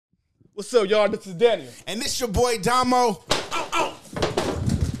What's up, y'all? This is Daniel. And this your boy, Damo.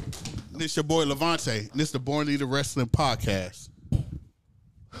 This your boy, Levante. And this the Born Leader Wrestling Podcast.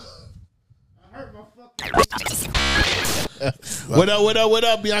 What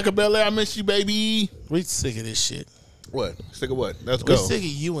up, Bianca Belair? I miss you, baby. We sick of this shit. What? Sick of what? Let's We go. sick of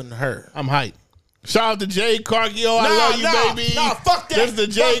you and her. I'm hyped. Shout out to Jay Cargill. I love you, baby. Nah, fuck that. This is the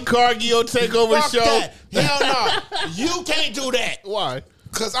Jay Cargill Takeover Fuck Show. that. Hell no. You can't do that. Why?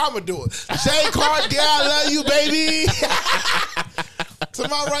 Because I'm going to do it. Jay Cargill, I love you, baby. To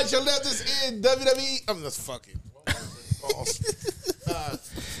my right, your left is in WWE. I'm just fucking.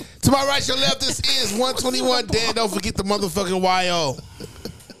 To my right, your left, this is 121. Dan, don't forget the motherfucking YO.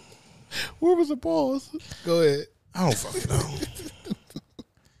 Where was the pause? Go ahead. I don't fucking know.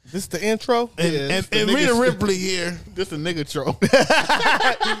 This is the intro? And Rita Ripley here. This a nigga troll.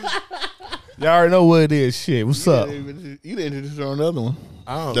 Y'all already know what it is. Shit, what's up? You didn't introduce her on another one.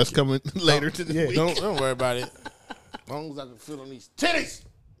 Oh, That's coming later to the week. Don't worry about it. As long as I can feel on these titties.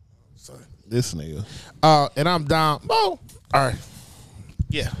 Sorry. This nigga. And I'm down. All right.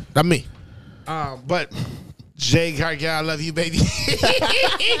 Yeah, that's me. But Jay Cargill, I love you, baby.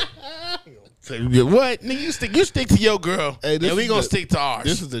 What? Nigga, you stick to your girl, Hey, and we gonna stick to ours.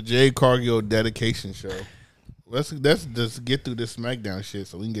 This is the Jay Cargill dedication show. Let's just get through this SmackDown shit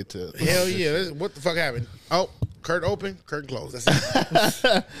so we can get to Hell yeah. What the fuck happened? Oh, curtain open, curtain closed. That's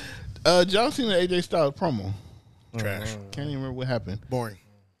it. John Cena AJ Styles promo. Trash. Can't even remember what happened. Boring.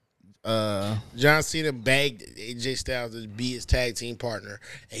 John Cena begged AJ Styles to be his tag team partner.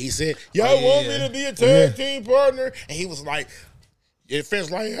 And he said, y'all want me to be a tag team partner? And he was like, your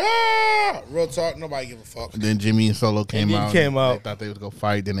friends like, real talk, nobody give a fuck. And then Jimmy and Solo came out. They They thought they was going to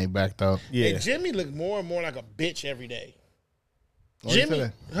fight, then they backed out. Yeah. And Jimmy looked more and more like a bitch every day. Why you Jimmy,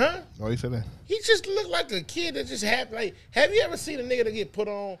 say huh? Why you said that? He just looked like a kid that just had, like, have you ever seen a nigga that get put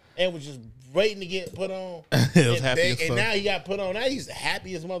on and was just waiting to get put on? He was happy as and fuck. now he got put on. Now he's the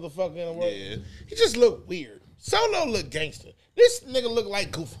happiest motherfucker in the world. Yeah. He just looked weird. Solo looked gangster. This nigga looked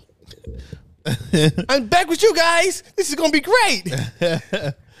like Goofy. I'm back with you guys. This is going to be great.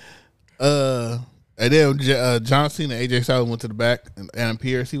 And then John Cena and AJ Styles went to the back, and Adam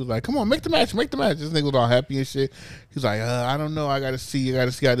Pearce, he was like, come on, make the match. This nigga was all happy and shit. He's like, I don't know, I gotta see how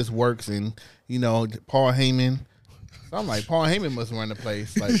this works. And, you know, Paul Heyman. So I'm like, Paul Heyman must run the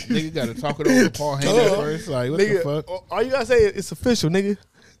place. Like, nigga gotta talk it over to Paul Heyman first. Like, what the fuck? All you got to say is it's official, nigga.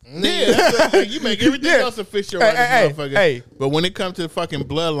 Yeah, you make everything else official right Hey, this motherfucker. hey. But when it comes to the fucking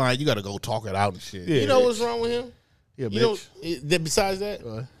bloodline, you gotta go talk it out and shit. Yeah. You know what's wrong with him? Yeah, You know, bitch. besides that,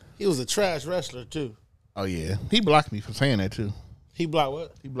 What? he was a trash wrestler, too. Oh, yeah. He blocked me for saying that, too. He blocked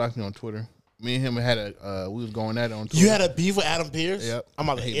what? He blocked me on Twitter. Me and him had we was going at it on Twitter. You had a beef with Adam Pearce? Yep. I'm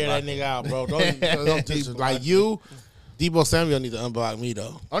about to He air that blocked nigga out, bro. Don't just, like you, Debo Samuel need to unblock me,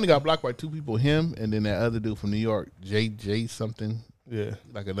 though. I only got blocked by two people, him and then that other dude from New York, J something. Yeah.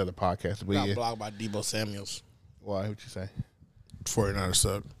 Like another podcast. But Got yeah. blocked by Debo Samuels. Why? What you say? 49er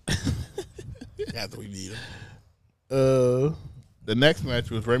suck. After we beat him. The next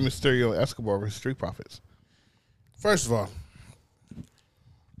match was Rey Mysterio and Escobar versus Street Profits. First of all,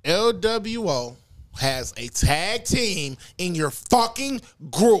 LWO has a tag team in your fucking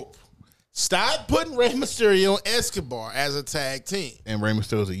group. Stop putting Rey Mysterio and Escobar as a tag team. And Rey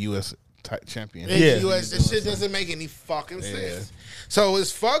Mysterio's a U.S. champion. Yeah. This shit doesn't make any fucking sense. So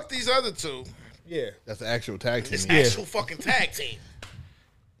it's fuck these other two. Yeah. That's the actual tag team. It's actual fucking tag team.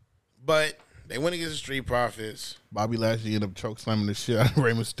 But they went against the Street Profits. Bobby Lashley ended up choke slamming the shit out of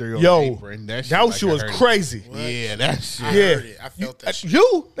Rey Mysterio. on Yo, the apron. That shit, that shit was hurt. crazy. Yeah, that shit. I Yeah. heard it. I felt that shit.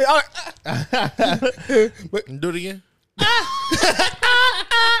 You? Do it again.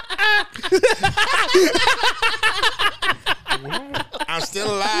 I'm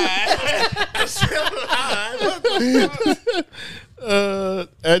still alive. I'm still alive.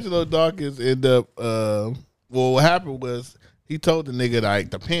 Angelo Dawkins ended up. Well, what happened was he told the nigga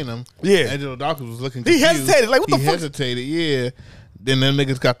like to pin him. Yeah. Angelo Dawkins was looking. He confused. hesitated, like, what the he fuck? hesitated. Yeah. Then them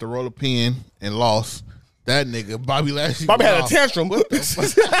niggas got the roller pin and lost. That nigga Bobby Lashley. Bobby had a lost. tantrum. God damn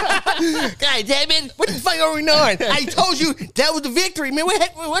it. What the fuck going on? I told you that was the victory, man.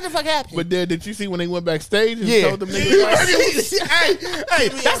 What the fuck happened? But then did you see when they went backstage and Yeah. told them niggas? Like, hey,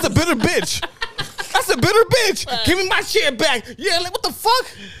 that's a bitter bitch. That's a bitter bitch. Give me my shit back. Yeah, like, what the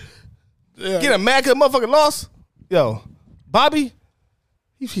fuck? yeah. Get him mad because the motherfucker lost? Yo, Bobby,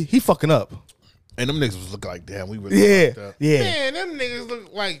 he fucking up. And them niggas was looking like, damn, we really fucked up. Yeah. Man, them niggas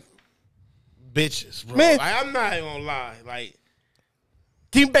look like bitches, bro. Man. Like, I'm not even gonna lie. Like,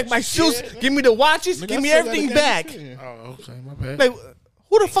 Give me back my shoes. scared? Give me the watches. Nigga, Give I me still got everything the back. game. oh, okay, my bad. Like,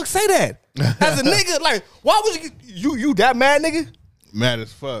 who the fuck say that? As a nigga, like, why was you that mad, nigga? Mad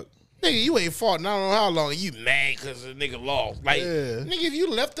as fuck. Nigga, you ain't fought. I don't know how long. You mad because the nigga lost. Like, Yeah. nigga, if you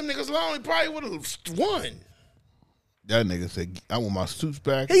left them niggas alone, he probably would have won. That nigga said, "I want my suits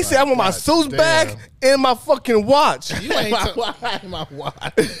back." He said, "I want my suits back and my fucking watch." You ain't my watch.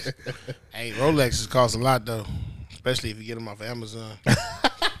 Hey, Rolexes cost a lot though, especially if you get them off of Amazon.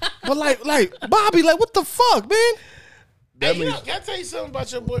 But like Bobby, like what the fuck, man? Hey, can I tell you something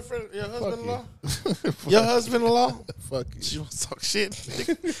about your boyfriend, your husband-in-law? Your husband-in-law? Fuck you. You want to talk shit?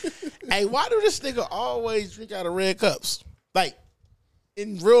 Hey, why do this nigga always drink out of red cups? Like,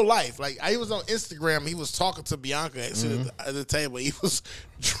 in real life. Like, I was on Instagram, he was talking to Bianca at the table. He was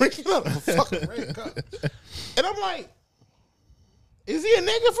drinking out of a fucking red cup. And I'm like, is he a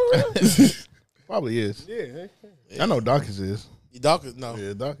nigga for real? Probably is. Yeah. I know Dawkins is. Dawkins, no.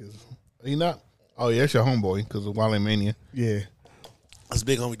 Yeah, Dawkins. He not? Oh, yeah, that's your homeboy because of Wale Mania. Yeah. That's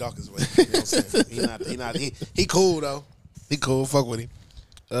big homie Dawkins way. You know what I'm saying? He cool, though. He cool. Fuck with him.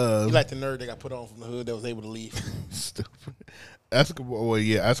 He like the nerd that got put on from the hood that was able to leave. Stupid. Escobar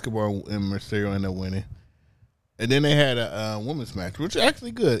and Mysterio ended up winning. And then they had a women's match, which is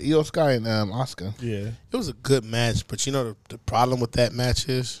actually good. Io Sky and Asuka. Yeah. It was a good match, but you know the problem with that match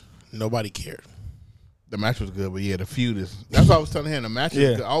is nobody cared. The match was good, but yeah, the feud is. That's what I was telling him. The match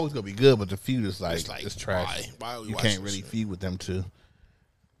is always gonna be good, but the feud is like it's trash. Why you can't really feud with them two.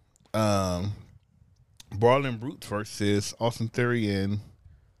 Brawling Brutes versus Austin Theory and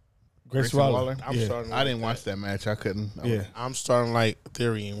Grayson Waller. I didn't watch that match. I couldn't. I'm starting like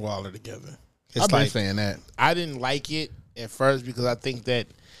Theory and Waller together. I've been saying that. I didn't like it at first because I think that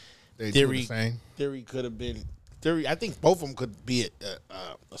Theory could have been. I think both of them could be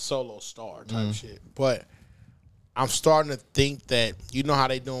a solo star type shit. But I'm starting to think that, you know how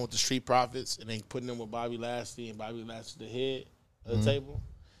they doing with the Street Profits and they putting them with Bobby Lashley and Bobby Lashley the head of the table.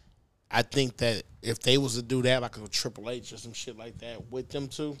 I think that if they was to do that, like a Triple H or some shit like that with them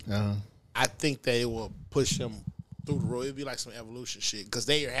two, I think that it will push them through the road. It'd be like some evolution shit because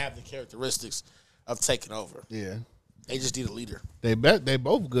they have the characteristics of taking over. Yeah. They just need a leader. They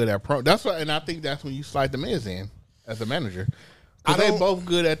both good at pro. That's what, and I think that's when you slide the Miz in as a manager. Because they both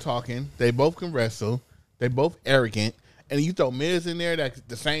good at talking. They both can wrestle. They both arrogant. And you throw Miz in there, that's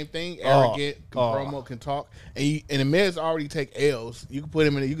the same thing. Arrogant, can promo, can talk. And the Miz already take L's. You can put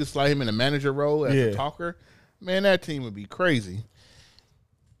him in. You can slide him in a manager role as a talker. Man, that team would be crazy.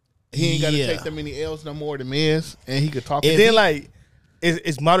 He ain't got to take that many L's no more than Miz, and he could talk. And then like,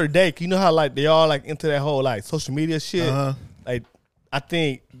 it's modern day. You know how like they all like into that whole like social media shit. Like I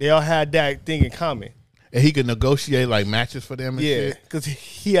think they all had that thing in common. And he could negotiate like matches for them and shit. Because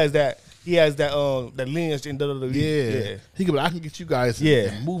he has that that lineage in WWE. Yeah. He could be like, I can get you guys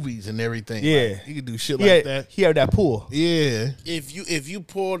in movies and everything. Yeah. Like, he could do shit like that. He had that pull. Yeah. If you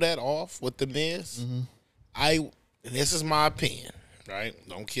pull that off with the Miz, and this is my opinion, right?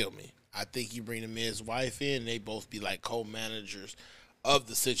 Don't kill me. I think you bring the Miz's wife in, and they both be like co-managers of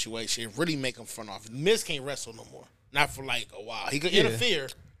the situation. Really make them front office. Miz can't wrestle no more. Not for like a while. He could interfere.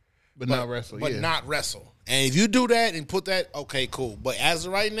 But not wrestle. But not wrestle. And if you do that and put that, okay, cool. But as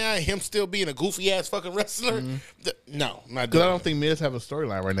of right now, him still being a goofy ass fucking wrestler, no, not because I don't think Miz have a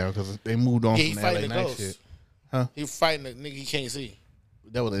storyline right now because they moved on from the LA Knight shit. Huh? He fighting a nigga he can't see.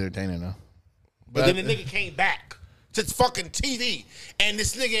 That was entertaining though. But then the nigga came back to fucking TV, and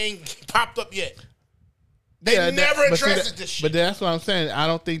this nigga ain't popped up yet. They never addressed this shit. But that's what I'm saying. I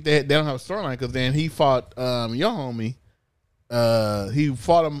don't think they don't have a storyline because then he fought your homie. He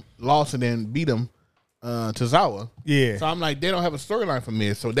fought him, lost, and then beat him to Zawa. Yeah. So I'm like, they don't have a storyline for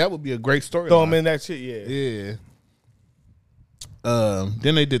Miz, so that would be a great storyline. Throw him in that shit, Yeah.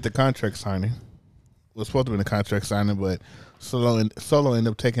 Then they did the contract signing. It was supposed to be the contract signing, but Solo ended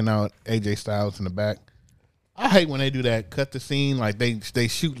up taking out AJ Styles in the back. I hate when they do that. Cut the scene like they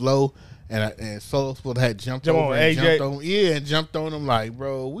shoot low. And Solo's supposed to have jumped over and jumped on, and jumped on him like,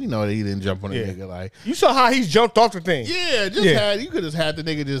 bro, we know that he didn't jump on the nigga. Like, you saw how he jumped off the thing. Yeah, you could have had the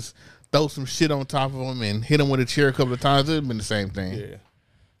nigga just throw some shit on top of him and hit him with a chair a couple of times. It would have been the same thing.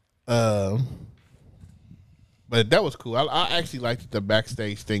 Yeah. But that was cool. I actually liked the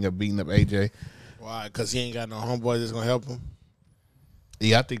backstage thing of beating up AJ. Why? Because he ain't got no homeboy that's gonna help him.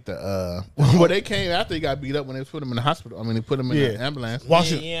 Yeah, I think when they came after he got beat up when they put him in the hospital. I mean, they put him in the ambulance.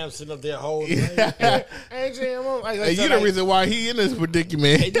 Yeah, I'm sitting up there holding. AJ, I'm on. Hey, you the reason why he in this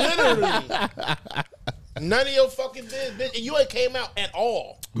predicament. Hey, literally. None of your fucking business. You ain't came out at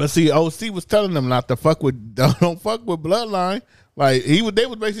all. But see, OC was telling them not to fuck with, don't fuck with Bloodline. Like they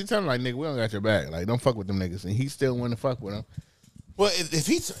was basically telling him, like, nigga, we don't got your back. Like, don't fuck with them niggas. And he still wanted to fuck with them. Well, if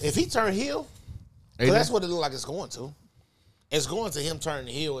he turned heel, because that's what it look like it's going to. It's going to him turning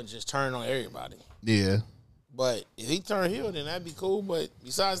heel and just turning on everybody. Yeah. But if he turn heel, then that'd be cool. But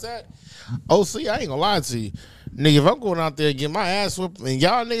besides that, OC, I ain't gonna lie to you. Nigga, if I'm going out there and get my ass whooped and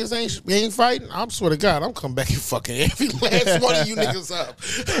y'all niggas ain't fighting, I swear to God, I'm coming back and fucking every last one of you niggas up.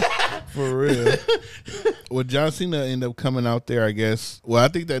 For real. Well, John Cena ended up coming out there, I guess. Well, I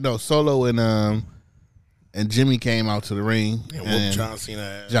think that, no, Solo and Jimmy came out to the ring. And whooped John Cena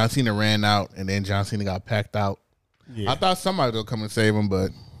ass. John Cena ran out, and then John Cena got packed out. Yeah. I thought somebody would come and save him,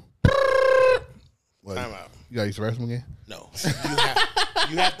 but. What, I'm out. You got to use the restroom again? No.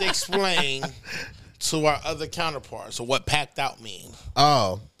 You have to explain to our other counterparts so what packed out mean.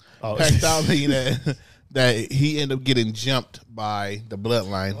 Oh. Packed out mean that he ended up getting jumped by the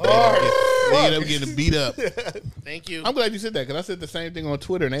bloodline. They ended up getting beat up. Thank you. I'm glad you said that because I said the same thing on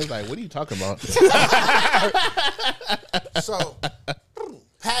Twitter and they was like, what are you talking about? So,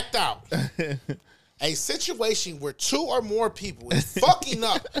 packed out. A situation where two or more people is fucking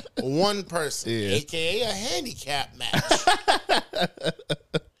up one person, a.k.a. a handicap match.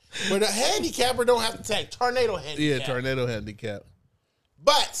 Where the handicapper don't have to take tornado handicap. Yeah, tornado handicap.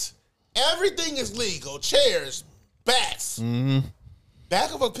 But everything is legal. Chairs, bats,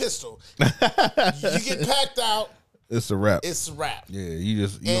 back of a pistol. You get packed out. It's a wrap. It's a wrap. Yeah, you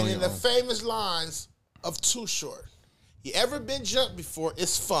and in the famous lines of Too Short, you ever been jumped before?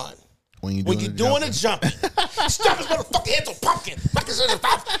 It's fun. When you're doing a jumping. Stop his motherfucking head to a pumpkin.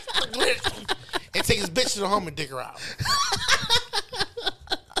 And take his bitch to the home and dig her out.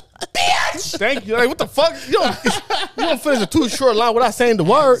 Bitch! Thank you. Like, what the fuck? You don't finish a Too Short line without saying the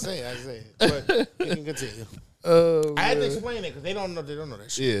word. I say it. But you can continue. I had to explain it because they don't know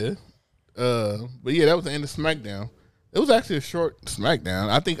that shit. Yeah. But yeah, that was the end of SmackDown. It was actually a short SmackDown.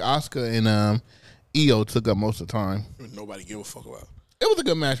 I think Asuka and Io took up most of the time. Nobody give a fuck about it. It was a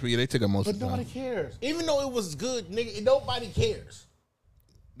good match, but yeah, they took up most of the time. But nobody cares. Even though it was good, nigga, nobody cares.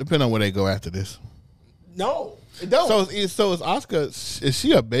 Depending on where they go after this. No, it don't. So is Asuka, is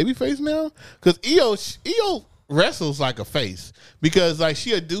she a babyface now? Because Io wrestles like a face. Because like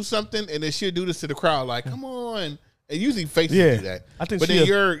she'll do something and then she'll do this to the crowd like, come on. And usually faces do that. I think but then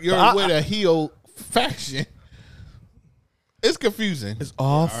you're with a heel faction. It's confusing. It's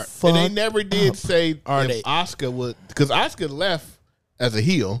all fun. And they never did say if Asuka would, because Asuka left as a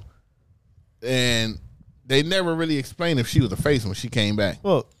heel, and they never really explained if she was a face when she came back.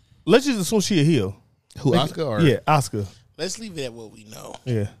 Well, let's just assume she a heel. Who, Asuka? Or? Yeah, Asuka. Let's leave it at what we know.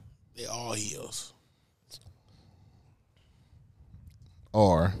 Yeah. They all heels.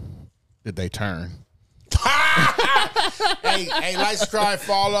 Or did they turn? Hey, like, subscribe,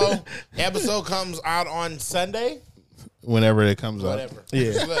 follow. Episode comes out on Sunday. Whenever it comes out.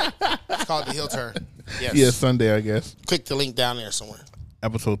 Yeah. It's called the heel turn. Yes. Yeah, Sunday, I guess. Click the link down there somewhere.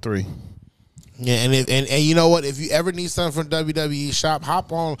 Episode 3. Yeah, and you know what? If you ever need something from WWE Shop,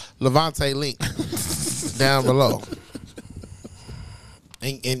 hop on Levante link down below.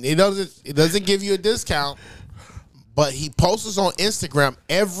 And it doesn't give you a discount, but he posts on Instagram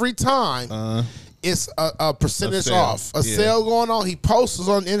every time. It's a percentage off. A sale going on. He posts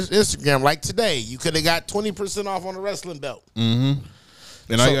on Instagram. Like today, you could have got 20% off on a wrestling belt. Mm-hmm.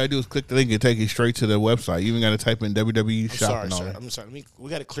 And all you gotta do is click the link and take you straight to the website. You even gotta type in WWE Shop and all that. I'm sorry. We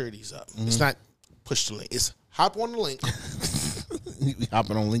gotta clear these up. It's not push the link. It's hop on the link.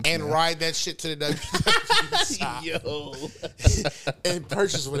 Hopping on link and ride that shit to the WWE shop. Yo. And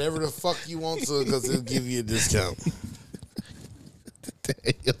purchase whatever the fuck you want to because it'll give you a discount.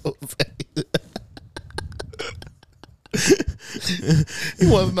 He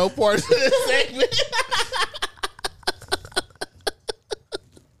wants no parts of this segment.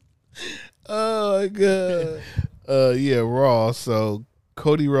 Oh my god. Yeah, Raw. So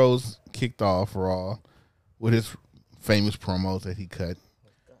Cody Rhodes kicked off Raw with his famous promos that he cut.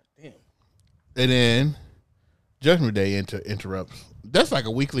 God damn. And then Judgment Day interrupts. That's like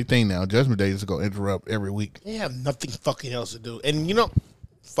a weekly thing now. Judgment Day is going to interrupt every week. They have nothing fucking else to do. And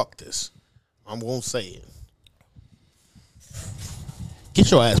fuck this. I'm going to say it. Get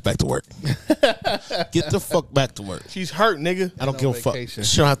your ass back to work. Get the fuck back to work. She's hurt, nigga. I don't give a fuck.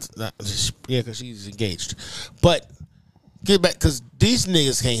 She don't have to. Because she's engaged. But get back, because these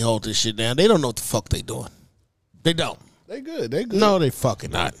niggas can't hold this shit down. They don't know what the fuck they doing. They don't. They good. They good. No, they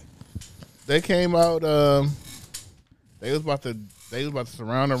fucking not. They came out. They was about to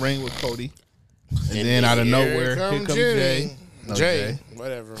surround the ring with Cody, and then out of nowhere, here comes Jay. Jay,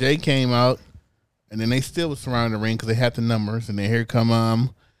 whatever. Jay came out. And then they still was surrounding the ring because they had the numbers. And then here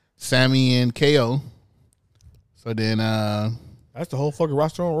come Sammy and KO. So then That's the whole fucking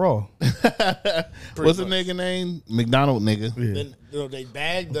roster on Raw. What's the nigga name? McDonald nigga. Yeah. Then they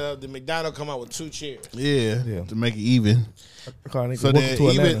bagged the McDonald come out with 2 chairs. Yeah, to make it even. So then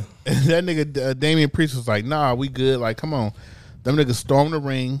even that nigga Damian Priest was like, nah, we good. Like, come on. Them niggas stormed the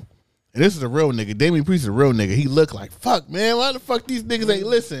ring. And this is a real nigga. Damian Priest is a real nigga. He looked like, fuck, man, why the fuck these niggas ain't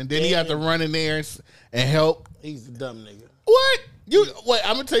listen? Then he had to run in there and help. He's a dumb nigga. What? Wait,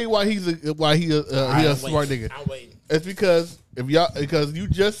 I'm gonna tell you why he a smart nigga. I'm waiting. It's because you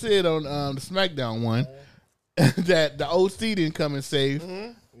just said on the SmackDown one that the OC didn't come and save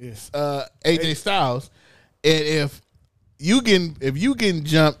AJ Styles, and if you getting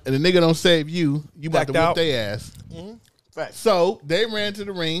jumped and the nigga don't save you, you about to whip their ass. Fact. So they ran to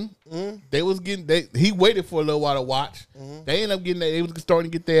the ring. They was he waited for a little while to watch. They ended up they was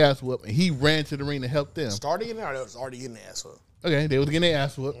starting to get their ass whooped, and he ran to the ring to help them. Starting in there, or they was already getting their ass whooped? Okay, they was getting their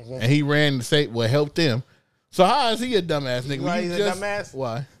ass whooped, and he ran to say, well, help them. So how is he a dumbass nigga? Why he's a dumbass?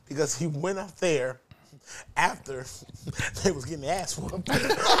 Why? Because he went up there after they was getting their ass whooped.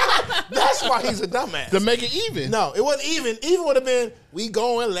 That's why he's a dumbass. To make it even. No, it wasn't even. Even would have been, we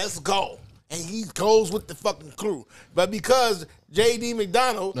going, let's go. And he goes with the fucking crew. But because J.D.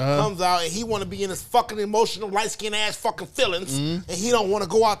 McDonald comes out and he want to be in his fucking emotional, light-skinned ass fucking feelings, and he don't want to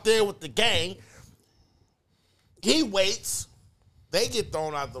go out there with the gang, he waits. They get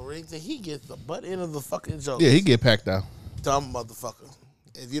thrown out the ring, and he gets the butt end of the fucking joke. Yeah, he get packed out. Dumb motherfucker.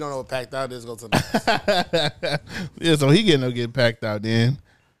 If you don't know what packed out is, go to the Yeah, so he getting packed out then.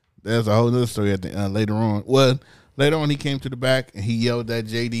 There's a whole other story at the later on. Well, later on he came to the back and he yelled at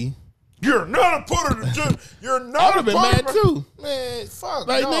JD. You're not a part of the gym. You're not I would have been mad too. Man, fuck.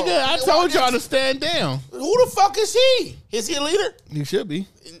 Like, no. nigga, I told y'all to stand down. Who the fuck is he? Is he a leader? He should be.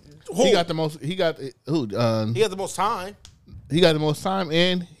 Who? He got the most. He got who? He got the most time. He got the most time,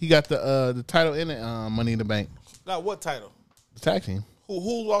 and he got the title in the Money in the Bank. Got what title? The tag team.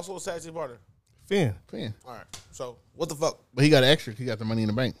 Who also a tag team partner? Finn. All right. So what the fuck? But he got extra. He got the Money in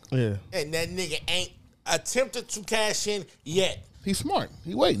the Bank. Yeah. And that nigga ain't attempted to cash in yet. He's smart.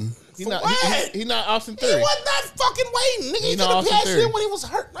 He waiting. He not. What? He not Austin He Theory. was not fucking waiting. Nigga, he could have cashed in when he was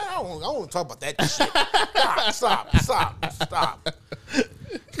hurt. Man, I don't want to talk about that shit. Stop.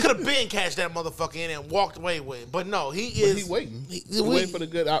 Could have been cashed that motherfucker in and walked away with it. But no, he waiting. He's waiting for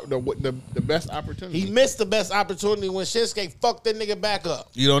the best opportunity. He missed the best opportunity when Shinsuke fucked that nigga back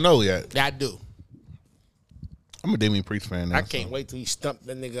up. You don't know yet. I do. I'm a Damian Priest fan now. I can't wait till he stumped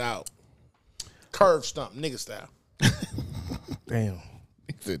that nigga out. Curve stump, nigga style. Damn.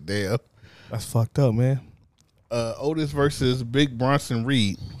 He said, damn. That's fucked up, man. Otis versus Big Bronson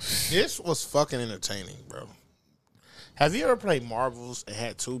Reed. This was fucking entertaining, bro. Have you ever played marbles and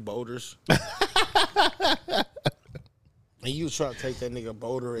had 2 boulders? And you try to take that nigga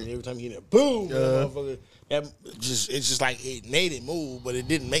boulder, and every time you get it, boom, it's just like it made it move, but it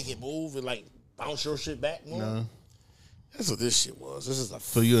didn't make it move. It like bounce your shit back. No. That's what this shit was. This is a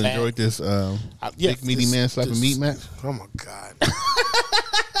So you enjoyed this big meaty man slapping meat match? Oh my god.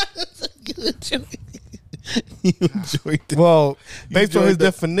 You enjoyed this? Well, based on his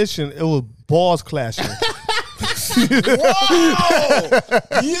definition, it was balls clashing. Whoa!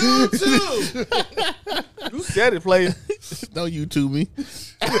 You too. You said it, player. Don't YouTube me.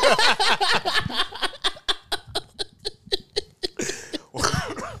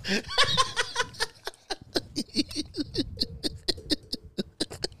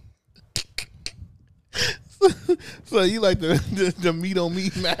 So you like the meat on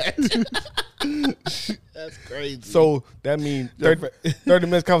meat match? That's crazy. So that means 30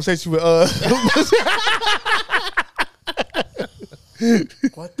 minutes conversation with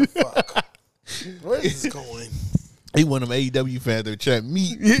What the fuck? Where is this going? He one of them AEW fans that chat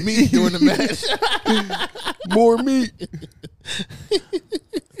meat during the match. more meat.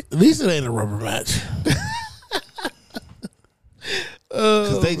 At least it ain't a rubber match.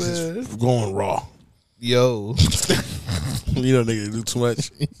 Because they just going raw. Yo. You know niggas do too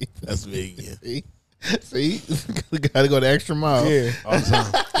much. That's me again. See? Gotta go the extra mile. Yeah. All the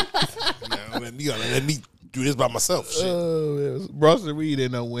time. You gotta let me do this by myself. Shit. Oh, Bronson Reed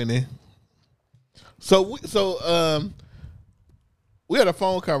ended up winning. So we had a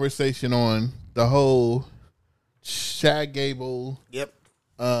phone conversation on the whole Chad Gable. Yep.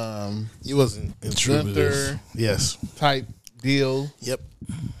 He wasn't in Gunther yes type deal. Yep.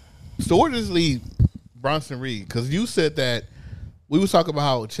 So where does this leave Bronson Reed? Because you said that we was talking about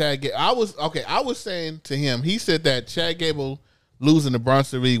how Chad Gable. I was saying to him, he said that Chad Gable losing to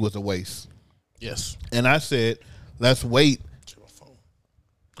Bronson Reed was a waste. Yes. And I said, let's wait. Check my phone.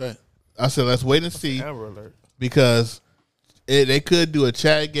 Go ahead. I said, let's wait and see. Amber alert. Because They could do a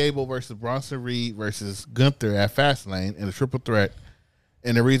Chad Gable versus Bronson Reed versus Gunther at Fastlane in a triple threat.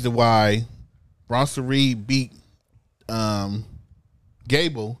 And the reason why Bronson Reed beat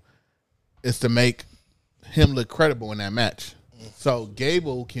Gable is to make him look credible in that match. So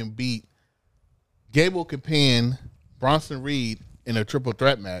Gable can pin Bronson Reed in a triple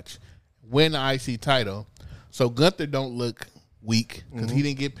threat match, win the IC title. So Gunther don't look weak because he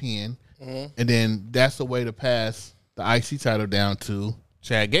didn't get pinned. And then that's the way to pass the IC title down to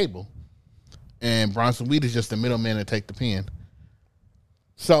Chad Gable. And Bronson Reed is just the middleman to take the pin.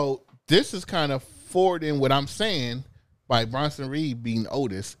 So this is kind of forwarding what I'm saying by Bronson Reed beating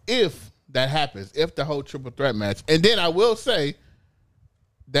Otis, if that happens, if the whole triple threat match. And then I will say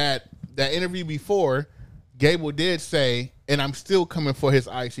that interview before, Gable did say, and I'm still coming for his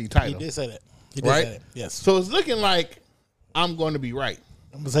IC title. He did say that. He did say that. Yes. So it's looking like I'm going to be right.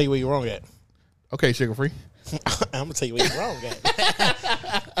 I'm going to tell you where you're wrong at. Okay, Sugar Free. I'm going to tell you where you're wrong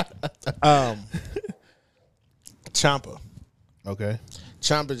at. Ciampa. Okay.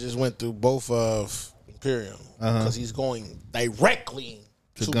 Ciampa just went through both of Imperium because he's going directly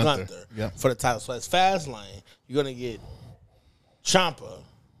to Gunther for the title. So as Fastlane, you're going to get Ciampa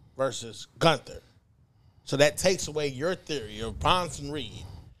versus Gunther. So that takes away your theory of Bronson Reed,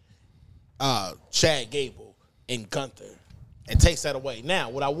 Chad Gable, and Gunther. It takes that away. Now,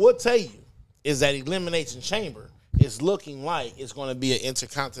 what I would tell you is that Elimination Chamber is looking like it's going to be an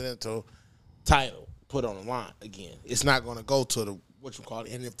intercontinental title put on the line again. It's not going to go to the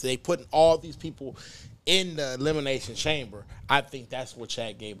and if they put all these people in the Elimination Chamber, I think that's where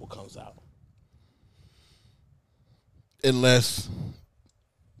Chad Gable comes out. Unless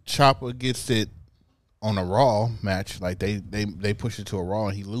Ciampa gets it on a Raw match, like they push it to a Raw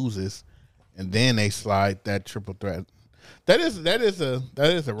and he loses, and then they slide that triple threat. That is a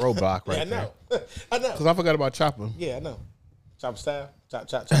roadblock right there. I know. Because I forgot about Ciampa. Yeah, I know. Ciampa style. Chop.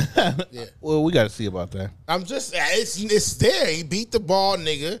 Yeah. Well, we got to see about that. I'm just, it's there. He beat the ball,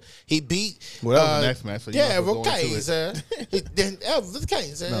 nigga. He beat. Well, that was the next match. So okay, sir.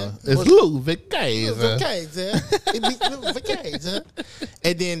 Okay, sir. No, it's Ludwig Kaiser. He beat Ludwig Kaiser.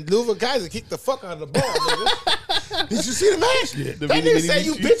 And then Ludwig Kaiser kicked the fuck out of the ball, nigga. Did you see the match? Yeah, that nigga said,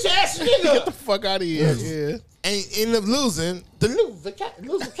 you bitch ass nigga. Get the fuck out of here. Yeah. And ended up losing the Ludwig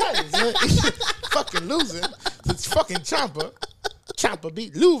Kaiser. Fucking losing. It's fucking Ciampa. Ciampa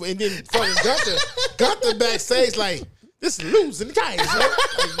beat Lou, and then fucking Gunther backstage like, this is losing guys,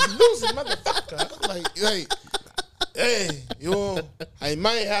 like, losing motherfucker. Like, hey, I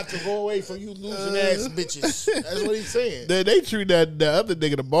might have to go away from you losing ass bitches. That's what he's saying. They treat the other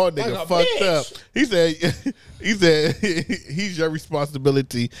nigga, the ball nigga, like fucked bitch. Up. He said he's your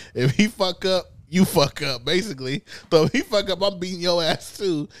responsibility. If he fuck up, you fuck up, basically. So if he fuck up, I'm beating your ass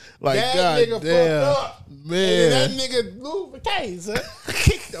too. Like, that God nigga damn, fucked up. Man. And that nigga blew the case,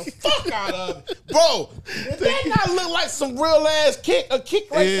 kicked the fuck out of him. Bro, did that not look like some real ass kick? A kick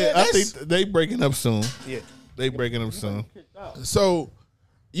right there? I think they breaking up soon. Yeah. They breaking up soon. So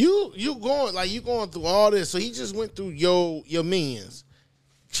you going through all this. So he just went through your minions.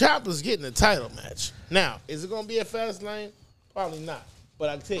 Ciampa's getting a title match. Now, is it gonna be a Fastlane? Probably not. But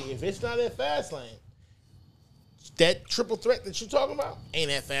I tell you, if it's not at Fastlane, that triple threat that you're talking about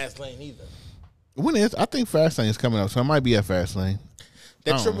ain't at Fastlane either. When is? I think Fastlane is coming up, so it might be at Fastlane.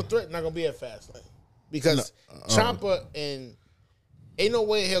 That triple threat not gonna be at Fastlane because Ciampa and ain't no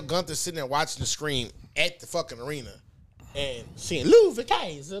way in hell Gunther sitting there watching the screen at the fucking arena and seeing Lou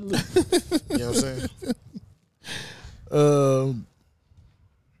Kaiser. You know what I'm saying?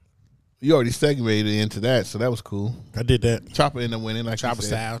 You already segued into that, so that was cool. I did that. Ciampa ended up winning. Like Ciampa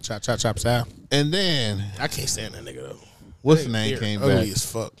style. Chop style. And then I can't stand that nigga though. What's the name came ugly back? Ugly as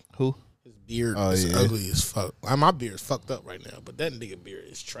fuck. Who? His beard is ugly as fuck. My beard is fucked up right now, but that nigga beard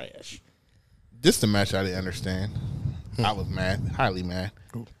is trash. This is the match I didn't understand. I was mad, highly mad.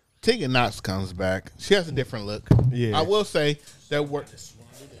 Tegan Knox comes back. She has a different look. Yeah, I will say that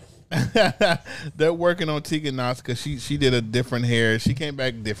they're working on Tegan Knox because she did a different hair. She came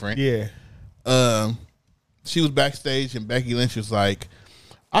back different. Yeah. She was backstage and Becky Lynch was like,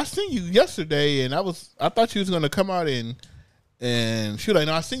 I seen you yesterday and I thought you was gonna come out and she was like,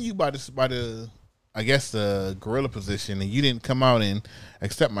 no, I seen you by the I guess the gorilla position and you didn't come out and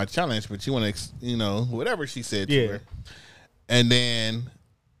accept my challenge, but you want to whatever she said to her. And then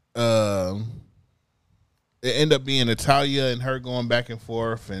it ended up being Natalya and her going back and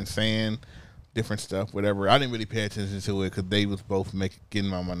forth and saying different stuff, whatever. I didn't really pay attention to it because they was both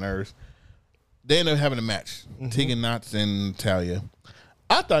getting on my nerves. They ended up having a match. Tegan Knox and Natalya.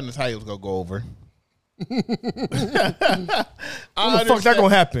 I thought Natalya was going to go over. What the fuck that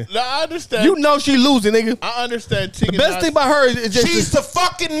gonna happen? No, I understand. You know she losing, nigga. I understand. The best thing about her is just she's the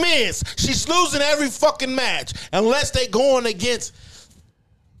fucking Miz. She's losing every fucking match unless they going against.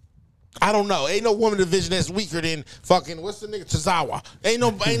 I don't know. Ain't no woman division that's weaker than fucking what's the nigga Tozawa. Ain't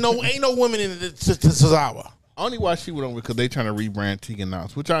no women in the Tozawa. Only why she went over because they trying to rebrand Tegan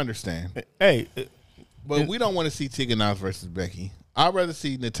Nox, which I understand. Hey, but we don't want to see Tegan Nox versus Becky. I'd rather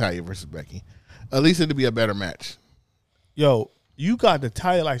see Natalya versus Becky. At least it'd be a better match. Yo, you got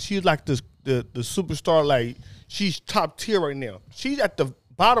Natalya like she's like the superstar. Like she's top tier right now. She's at the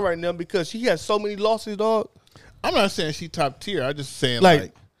bottom right now because she has so many losses, dog. I'm not saying she top tier. I'm just saying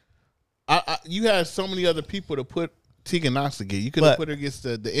like you had so many other people to put Tegan Nox against. You could have put her against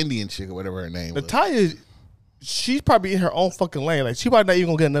the Indian chick or whatever her name was. Natalya, she's probably in her own fucking lane. Like she probably not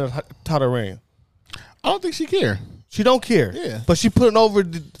even gonna get another title reign. I don't think she care. She don't care. Yeah, but she putting over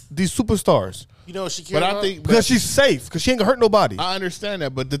these superstars. You know what she cares but about? I think because she's safe. Because she ain't gonna hurt nobody. I understand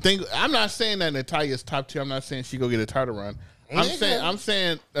that, but the thing, I'm not saying that Natalya's top tier. I'm not saying she go get a title run. I'm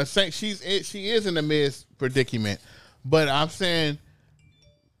saying she is in the Miz predicament, but I'm saying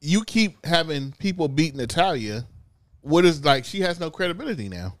you keep having people beat Natalya. What is like? She has no credibility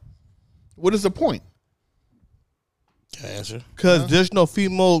now. What is the point? Can I answer? Because there's no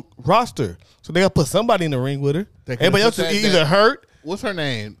female roster, so they gotta put somebody in the ring with her. Everybody else is either hurt. What's her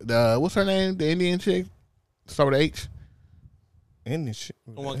name? What's her name? The Indian chick. Start with H. Indian shit.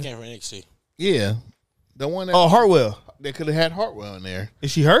 The one came from NXT. Yeah, the one. That, Hartwell. They could have had Hartwell in there.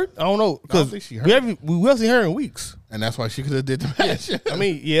 Is she hurt? I don't know. Because she we haven't seen her in weeks. And that's why she could have did the match. Yeah. I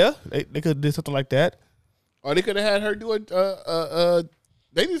mean, yeah, they could have did something like that. Or they could have had her do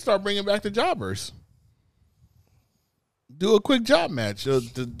they need to start bringing back the jobbers. Do a quick job match.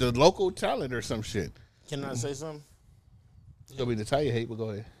 The local talent or some shit. Can I say something? It's going to be Natalya hate, but go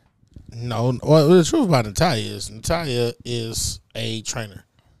ahead. No. Well, the truth about Natalya is a trainer.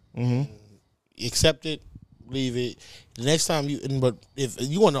 Mm-hmm. Accept it. Leave it. The next time but if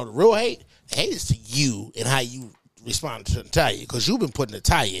you want to know the real hate is to you and how you respond to Natalya, because you've been putting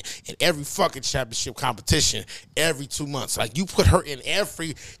Natalya in every fucking championship competition every 2 months. Like you put her in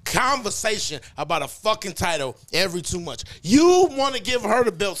every conversation about a fucking title every 2 months. You want to give her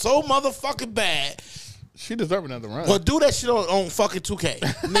the belt so motherfucking bad. She deserves another run. But do that shit on fucking 2K.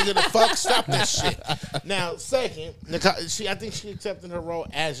 Nigga, the fuck, stop that shit. Now, second, I think she accepted her role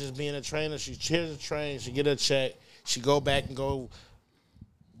as just being a trainer. She's here to train. She get her check. She go back and go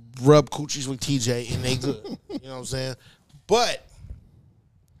rub coochies with TJ, and they good. You know what I'm saying? But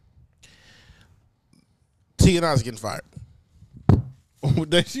Tegan Nox getting fired.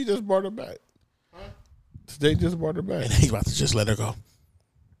 She just brought her back. Huh? They just brought her back. And they about to just let her go.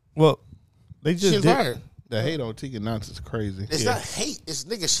 Well, they just She's fired. The hate on Tegan Nox is crazy. It's not hate. It's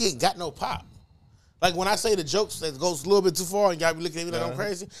nigga, she ain't got no pop. Like when I say the jokes that goes a little bit too far and y'all be looking at me like I'm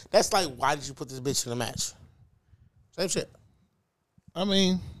crazy, that's like, why did you put this bitch in the match? Same shit. I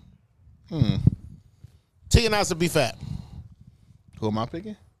mean, Tegan Nox will be fat. Who am I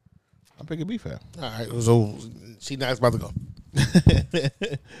picking? I'm picking B-Fab. All right, so she Nox about to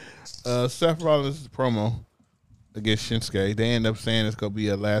go. Seth Rollins' promo against Shinsuke. They end up saying it's going to be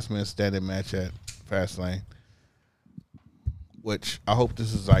a last-minute standing match at Fastlane, which I hope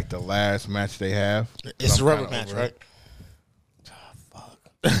this is like the last match they have. It's a rubber match, right? Oh,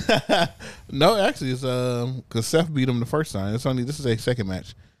 fuck. No, actually, it's because Seth beat him the first time. This is a second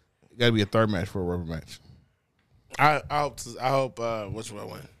match. It got to be a third match for a rubber match. I hope which one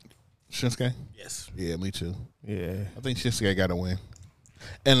win? Shinsuke? Yes. Yeah, me too. Yeah. I think Shinsuke got to win.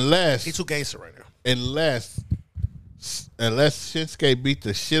 Unless he's too gangster right now. Unless Shinsuke beat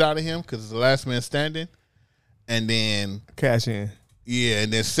the shit out of him because it's the last man standing, and then cash in. Yeah,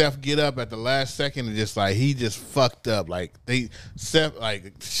 and then Seth get up at the last second and just like he just fucked up. Like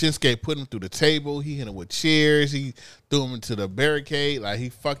Shinsuke put him through the table. He hit him with chairs. He threw him into the barricade. Like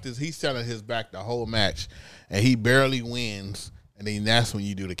he's selling his back the whole match, and he barely wins. And then that's when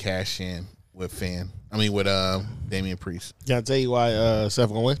you do the cash in with Damian Priest. Can I tell you why Seth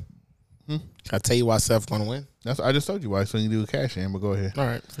gonna win? Can I tell you why Seth gonna win? I just told you why. So you do a cash in, but go ahead. All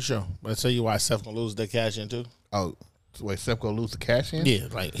right, for sure. But I tell you why Seth gonna lose the cash in too. Oh, so wait, Seth gonna lose the cash in? Yeah,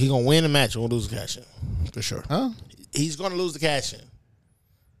 like he gonna win the match and gonna lose the cash in for sure. Huh? He's gonna lose the cash in.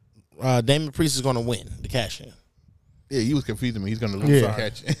 Damian Priest is gonna win the cash in. Yeah, you was confusing me. He's gonna lose the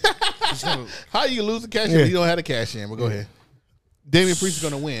cash in. How you lose the cash in? You don't have the cash in, but go ahead. Damian Priest is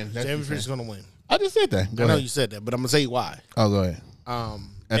gonna win. Damian Priest is gonna win. I just said that. I know you said that, but I'm gonna tell you why. Oh, go ahead.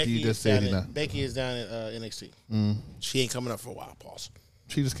 After Becky you just said it, Becky is down at NXT. She ain't coming up for a while. Pause.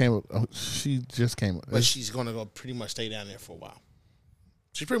 She just came up. She just came up. But she's gonna go pretty much stay down there for a while.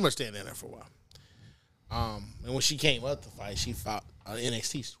 She's pretty much staying down there for a And when she came up to fight, she fought an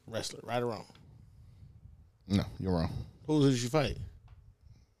NXT wrestler, right or wrong? No, you're wrong. Who did she fight?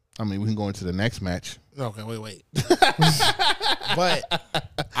 I mean, we can go into the next match. Okay, wait. But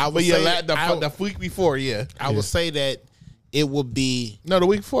I would say the week before, I would say that it would be the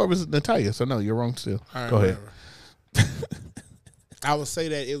week before was Natalya. So no, you're wrong still. all right, Go ahead. I would say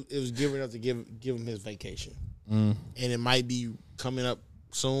that it was giving enough to give him his vacation, and it might be coming up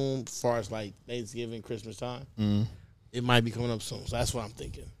soon, as far as like Thanksgiving, Christmas time. It might be coming up soon, so that's what I'm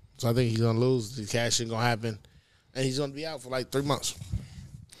thinking. So I think he's gonna lose. The cash ain't gonna happen, and he's gonna be out for like 3 months.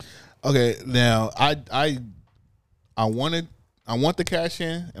 Okay, now I want the cash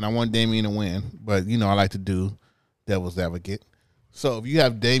in, and I want Damian to win, but I like to do devil's advocate. So if you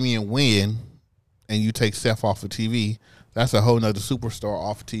have Damian win, and you take Seth off of TV, that's a whole nother superstar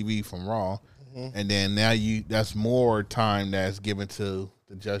off of TV from Raw, and then now that's more time that's given to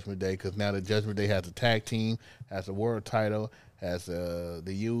the Judgment Day, because now the Judgment Day has a tag team, has a world title, has the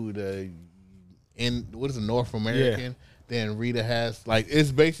North American. Yeah. Then Rita has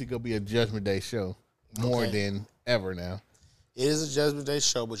it's basically gonna be a Judgment Day show more than ever now. It is a Judgment Day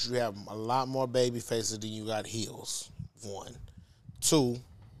show, but you have a lot more baby faces than you got heels. 1, 2.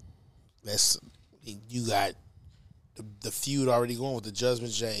 You got the feud already going with the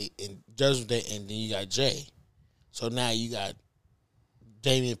Judgment Day, and then you got Jay. So now you got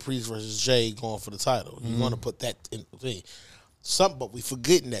Damian Priest versus Jay going for the title. You want to put that in the thing. But we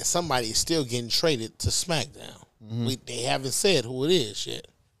forgetting that somebody is still getting traded to SmackDown. They haven't said who it is yet.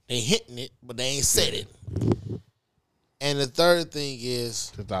 They hinting it, but they ain't said it. And the third thing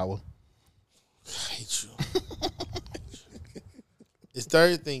is Tozawa. I hate you. The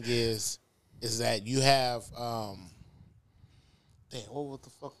third thing is that you have what was the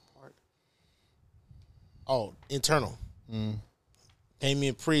fuck part? Oh, internal.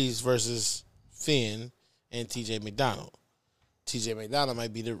 Damian Priest versus Finn and TJ McDonald. TJ McDonald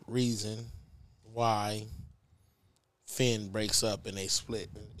might be the reason why Finn breaks up and they split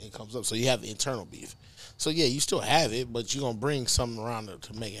and comes up. So you have the internal beef. So yeah, you still have it, but you're gonna bring something around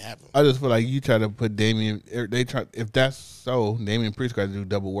to make it happen. I just feel like you try to put Damian. If that's so, Damian Priest got to do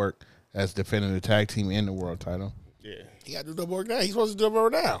double work as defending the tag team and the world title. Yeah, he got to do double work now. He's supposed to do double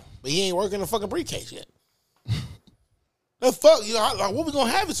work now, but he ain't working the fucking briefcase yet. The fuck, what we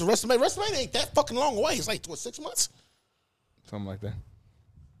gonna have is a WrestleMania. WrestleMania ain't that fucking long away. It's like 6 months, something like that.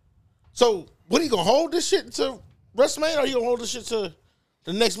 So what are you gonna hold this shit to WrestleMania, or are you gonna hold this shit to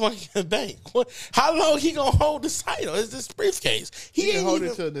the next Money in the Bank? How long he gonna hold this title? It's this briefcase. He ain't hold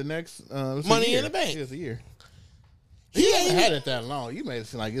it to the next Money in the Bank. It's a year. He ain't had it that long. You made it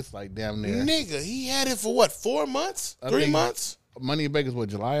seem like it's like damn near. Nigga, he had it for what? 4 months? 3 months? Money in the Bank is what,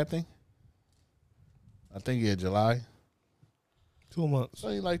 July? I think. July. 2 months.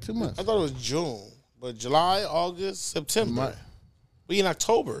 Only like 2 months. I thought it was June, but July, August, September. We in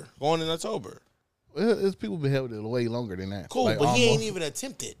October, going in October. It's people been held it way longer than that. Cool, but he ain't even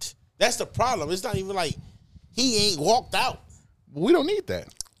attempted. That's the problem. It's not even like he ain't walked out. We don't need that.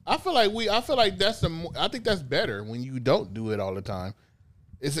 I feel like that's I think that's better when you don't do it all the time.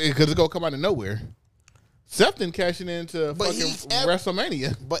 It's because it's gonna come out of nowhere. Seth didn't cash it into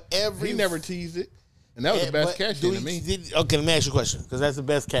WrestleMania, but he never teased it, and that was the best cash in to me. Okay, let me ask you a question, because that's the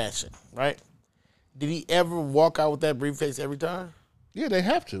best cash in, right? Did he ever walk out with that briefcase every time? Yeah, they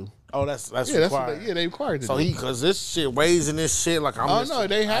have to. Oh, that's required. They required to. So because this shit weighs in this shit like I'm. Oh no,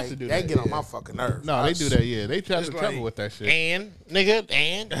 they have to do that. They get on my fucking nerves. No, they do that. Yeah, they try to trouble with that shit.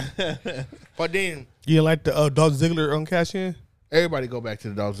 But then you didn't like the Dolph Ziggler on cash in? Everybody go back to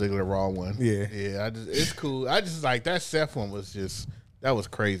the Dolph Ziggler Raw one. Yeah. It's cool. I just like that Seth one was that was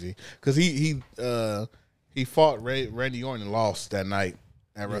crazy because he fought Randy Orton and lost that night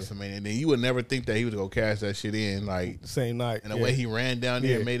at WrestleMania, and then you would never think that he was gonna cash that shit in like the same night. And the way he ran down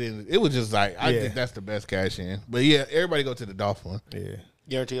there and made it, it was just like I think that's the best cash in. But yeah, everybody go to the Dolph one. Yeah,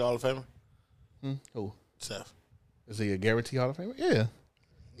 guaranteed Hall of Famer. Who? Seth. Is he a guaranteed Hall of Famer? Yeah.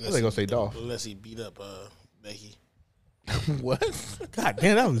 I was gonna say Dolph. Unless he beat up Becky. What? God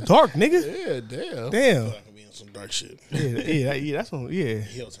damn, that was dark, nigga. Yeah, damn. I feel like I'm being some dark shit. Yeah, that's one. Yeah,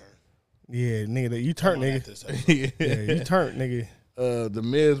 heel turn. Yeah, nigga, you turn, nigga. Yeah, you turn, nigga. The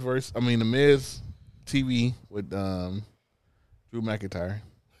Miz TV with Drew McIntyre.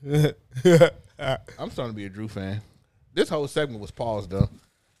 I'm starting to be a Drew fan. This whole segment was paused though,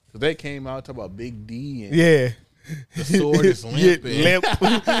 because they came out talking about Big D and the sword is limp.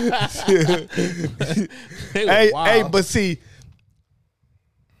 Hey, but see,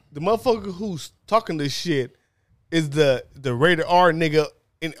 the motherfucker who's talking this shit is the rated R nigga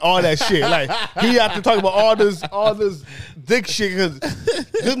and all that shit. Like he have to talk about all this dick shit because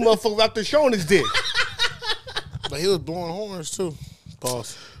this motherfucker's out there showing his dick. But he was blowing horns too.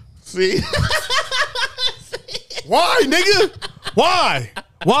 Pause. See? Why, nigga? Why?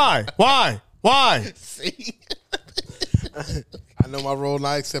 See? I know my role and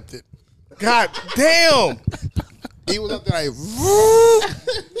I accept it. God damn. He was up there like, he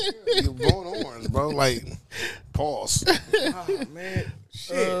was blowing horns, bro. Like, pause. Oh, man.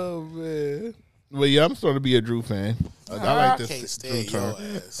 Shit. Oh, man. Well, yeah, I'm starting to be a Drew fan. I like this. Can't stand your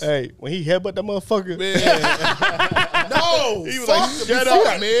ass. Hey, when he headbutt that motherfucker. Man. No, He was like, shut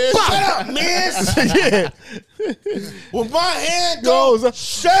up, man. Shut up, man. Yeah. When my hand goes,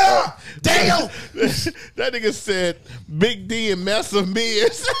 shut up. Damn. That nigga said Big D and Massive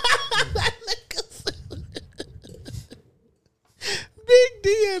Miz. That nigga said Big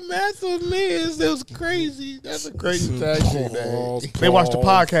D and Massive Miz. That was crazy. That's a crazy tag team. They watched the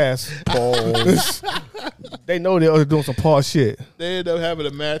podcast. They know they're doing some Paul shit. They ended up having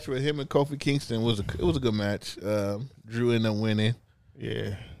a match with him and Kofi Kingston. It was a good match. Drew ended up winning.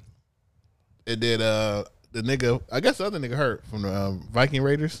 Yeah. And then the nigga, I guess the other nigga hurt from the Viking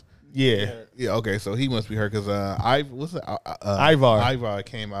Raiders. Yeah. Yeah, okay, so he must be hurt because Ivar. Ivar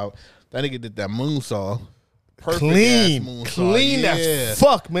came out. That nigga did that moonsault. Perfect Clean. ass moonsault. Clean as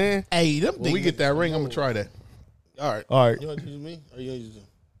fuck, man. Hey, them When we get that ring, I'm gonna try that. All right. All right. You want to use me or you want to use him?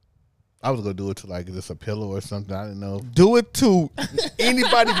 I was gonna do it to like just a pillow or something. I didn't know. Do it to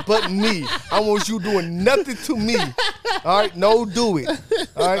anybody but me. I want you doing nothing to me. All right? No, do it.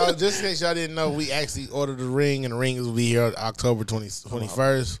 All right? Just in case y'all didn't know, we actually ordered the ring, and the ring will be here on October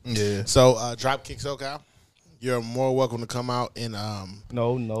 21st. Yeah. So, Dropkick SoCal, you're more welcome to come out and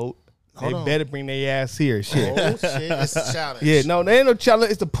No. They on. better bring their ass here. Shit. oh shit, it's a challenge. Yeah, no, there ain't no challenge.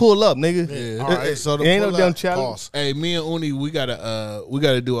 It's to pull up, nigga. Yeah. All right, so the It ain't no pull damn up, challenge. pause. Hey, me and Uni, we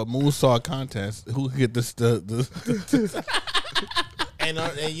gotta do a moonsault contest. Who can get this? And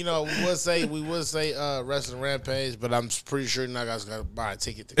you know we would say Wrestling Rampage, but I'm pretty sure you guys got to buy a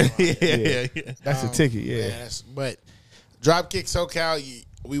ticket to come out. yeah. That's a ticket, yeah. But Dropkick SoCal,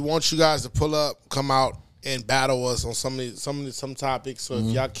 we want you guys to pull up, come out, and battle us on some topics. So if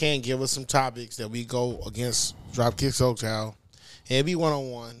y'all can give us some topics that we go against Dropkick SoCal, and it be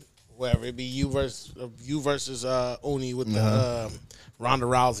 1-on-1, whatever it be you versus Uni with the Ronda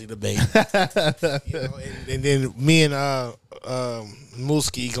Rousey debate, you know, and then me and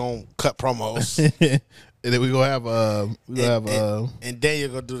Mooski gonna cut promos, And then we gonna have and Daniel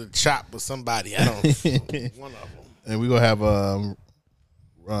gonna do the chop with somebody. I don't one of them, and we gonna have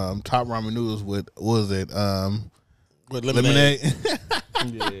top ramen noodles with what was it with lemonade.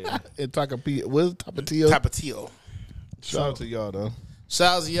 Yeah. And Tapatio. What is it? Tapatio? Tapatio. Shout out to y'all though.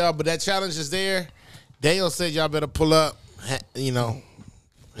 Shout out to y'all, but that challenge is there. Daniel said y'all better pull up,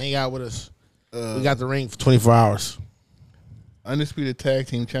 hang out with us. We got the ring for 24 hours. Undisputed Tag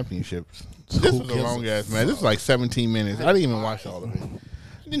Team Championships. This was a long ass man. This was like 17 minutes. I didn't even watch all of it. I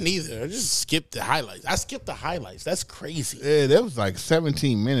didn't either. I just skipped the highlights. That's crazy. Yeah, that was like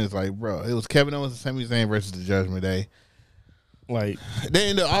 17 minutes. Like, bro, it was Kevin Owens and Sami Zayn versus the Judgment Day. Like,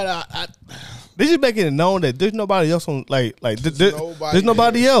 They just making it known that there's nobody else on, there's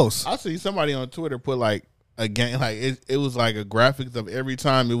nobody else. I see somebody on Twitter put like a game, like it was like a graphics of every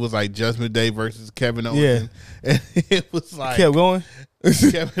time it was like Judgment Day versus Kevin Owens. Yeah. And it was like Kept going.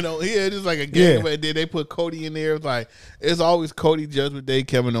 Kevin Owens. Yeah, just like a game. And then they put Cody in there. It was like it's always Cody, Judgment Day,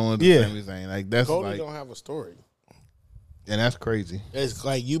 Kevin Owens, and Sami Zayn. Like that's Cody like, don't have a story. and that's crazy. It's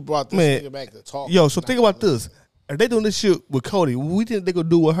like you brought this Man, nigga back to talk. Yo, so think about this. If they doing this shit with Cody, we think they gonna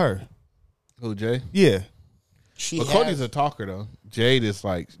do with her. Who, Jay? Yeah. But Cody's a talker though. Jade is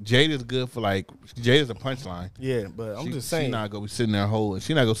good for like Jade is a punchline. Yeah, but I'm just saying. She's not gonna be sitting there holding.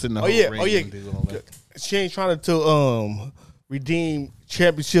 She's not gonna sit in the whole ring. Oh yeah. And do all that. She ain't trying to redeem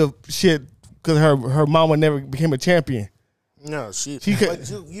championship shit because her mama never became a champion. No, she could.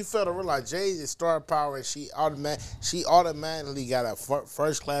 But you fail to realize Jay is star power, and she automatically got a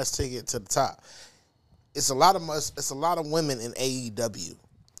first class ticket to the top. It's a lot of women in AEW,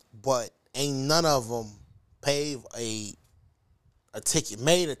 but ain't none of them made a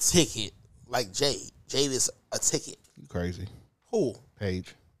ticket like Jade. Jade is a ticket. You crazy. Who?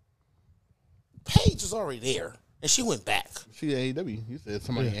 Paige Paige is already there, and she went back. She AEW. You said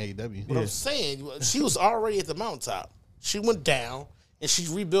somebody in AEW. But I'm saying, she was already at the mountaintop. She went down, and she's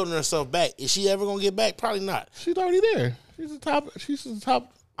rebuilding herself back. Is she ever gonna get back? Probably not. She's already there. She's the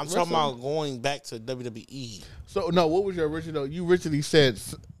top. I'm talking about going back to WWE. So no, what was your original? You originally said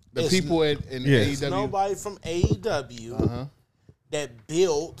the people in AEW. Nobody from AEW that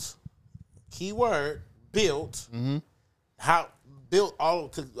built. Keyword built. Built all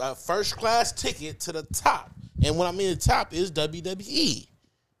to first class ticket to the top, and when I mean the top is WWE.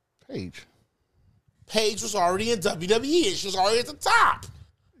 Paige. Paige was already in WWE and she was already at the top.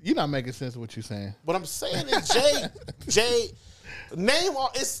 You're not making sense of what you're saying. What I'm saying is Jay, name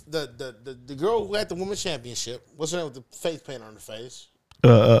all it's the girl who had the women's championship. What's her name with the face paint on her face?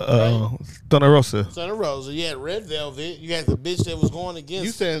 Thunder Rosa. Thunder Rosa. You had Red Velvet. You had the bitch that was going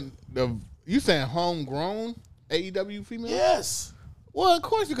against. You saying homegrown AEW female? Yes. Well, of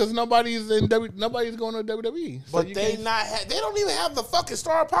course, because nobody's going to WWE. So but they don't even have the fucking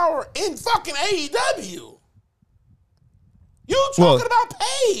star power in fucking AEW. You talking about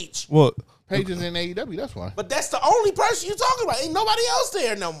Paige? Well, Paige is in AEW. That's why. But that's the only person you talking about. Ain't nobody else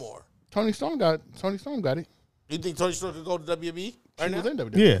there no more. Tony Storm got it. You think Tony Storm could go to WWE? She was in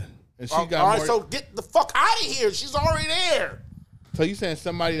WWE. Yeah. And she got all right, so get the fuck out of here. She's already there. So you saying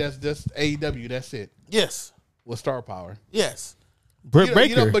somebody that's just AEW? That's it. Yes. With star power. Yes. Britt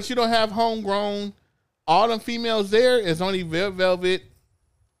Baker. But you don't have homegrown. All them females there is only Velvet.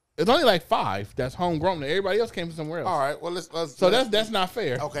 It's only like 5 that's homegrown. Everybody else came from somewhere else. All right. Well, let's that's not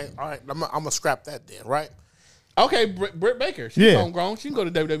fair. Okay. All right. I'm gonna scrap that then. Right. Okay. Britt Baker. She's homegrown. She can go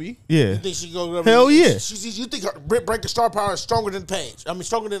to WWE. Yeah. You think she can go to WWE? Hell yeah. You think Britt Baker's star power is stronger than Paige? I mean,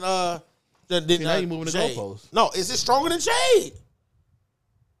 stronger than now you moving the Jade. goalposts. No, is it stronger than Jade?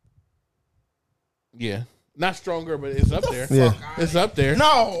 Yeah. Not stronger, but it's up there. Yeah. It's up there.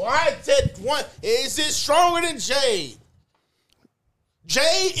 No, I said one. Is it stronger than Jade?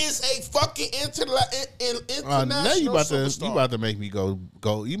 Jade is a fucking international now you superstar. about to make me go.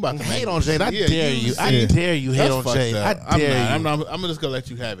 You about to hate on Jade. I dare you. I dare you hate on Jade. I dare you. I'm just gonna let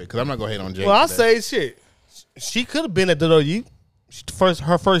you have it because I'm not gonna hate on Jade. Well, I say shit. She could have been at the WWE.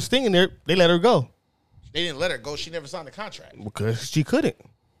 Her first thing in there, they let her go They didn't let her go. She never signed a contract. because she couldn't.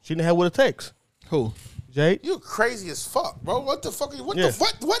 She didn't have what it takes. Who? Jade. You crazy as fuck, bro. What the fuck? What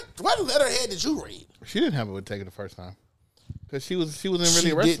letterhead did you read? She didn't have it with Taker the first time because she wasn't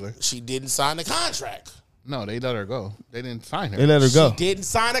really a wrestler. She didn't sign the contract. No, they let her go. They didn't sign her. They let her go. She didn't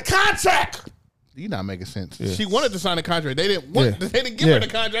sign a contract. You're not making sense. Yeah. She wanted to sign a contract. They didn't want. Yeah. They didn't give her the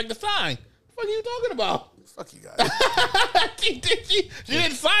contract to sign. What are you talking about? Fuck you guys. she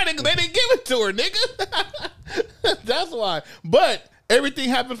didn't sign it because they didn't give it to her, nigga. That's why. But everything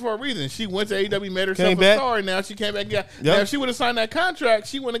happened for a reason. She went to AEW, made herself a star, and now she came back. Now, if she would have signed that contract,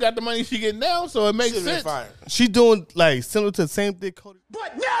 she wouldn't have got the money she getting now, so it makes sense. She doing like similar to the same thing Cody.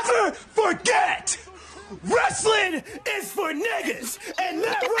 But never forget, wrestling is for niggas, and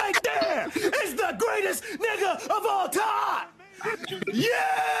that right there is the greatest nigga of all time. Yeah!